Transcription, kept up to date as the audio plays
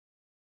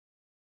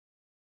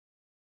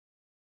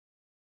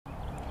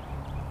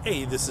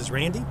Hey, this is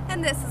Randy.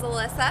 And this is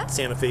Alyssa.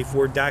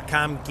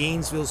 SantaFeFord.com,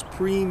 Gainesville's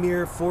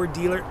premier Ford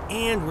dealer,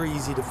 and we're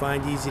easy to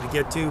find, easy to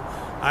get to.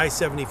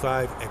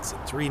 I-75, exit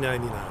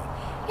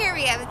 399. Here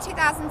we have a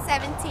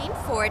 2017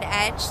 Ford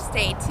Edge.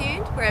 Stay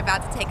tuned, we're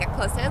about to take a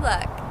closer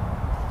look.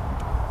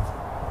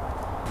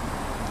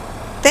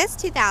 This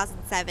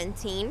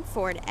 2017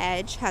 Ford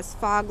Edge has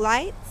fog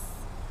lights,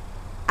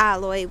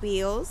 alloy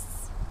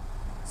wheels,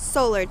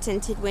 solar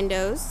tinted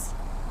windows,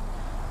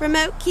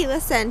 remote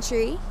keyless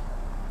entry,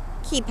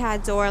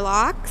 keypad door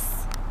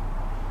locks,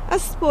 a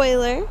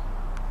spoiler.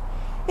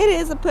 It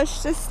is a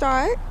push to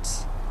start.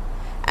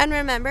 And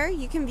remember,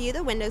 you can view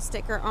the window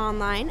sticker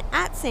online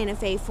at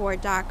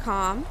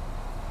SantaFeFord.com.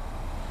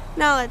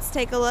 Now let's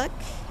take a look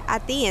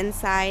at the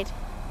inside.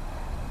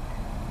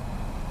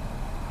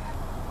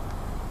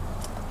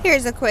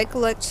 Here's a quick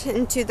look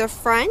into the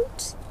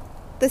front.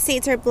 The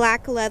seats are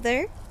black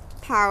leather,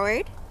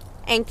 powered,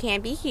 and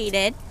can be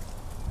heated.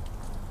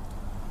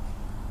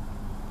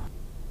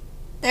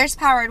 There's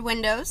powered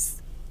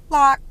windows,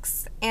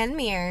 locks, and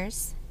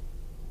mirrors.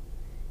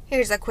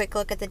 Here's a quick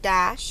look at the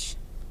dash.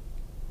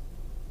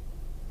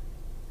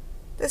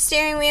 The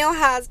steering wheel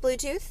has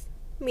Bluetooth,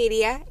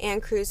 media,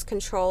 and cruise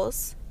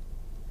controls.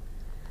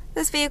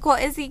 This vehicle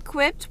is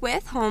equipped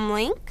with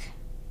HomeLink.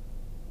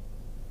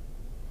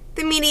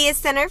 The media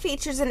center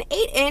features an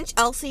 8-inch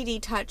LCD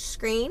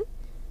touchscreen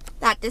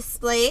that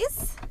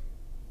displays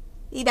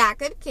the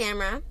backup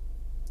camera.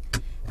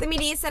 The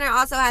media center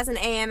also has an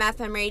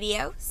AM/FM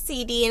radio,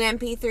 CD and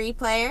MP3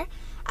 player,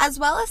 as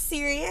well as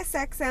Sirius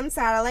XM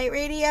satellite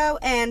radio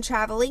and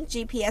Traveling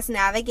GPS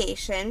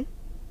navigation.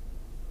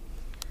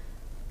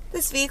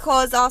 This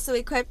vehicle is also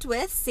equipped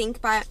with Sync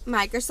by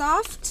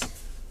Microsoft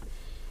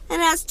and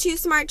has 2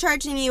 smart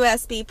charging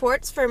USB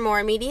ports for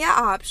more media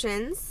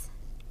options.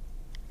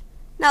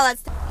 Now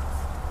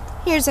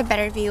here's a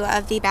better view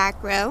of the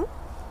back row,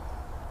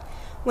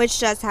 which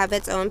does have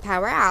its own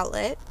power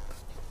outlet.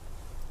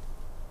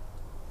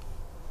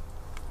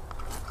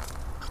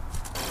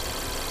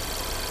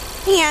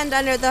 And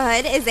under the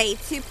hood is a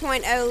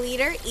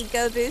 2.0-liter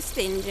EcoBoost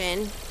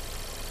engine.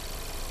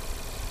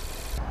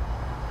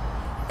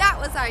 That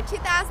was our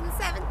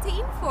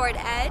 2017 Ford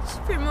Edge.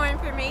 For more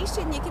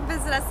information, you can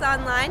visit us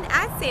online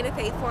at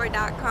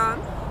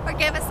SantaFeFord.com or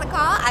give us a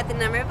call at the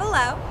number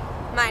below.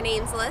 My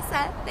name's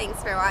Alyssa.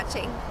 Thanks for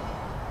watching.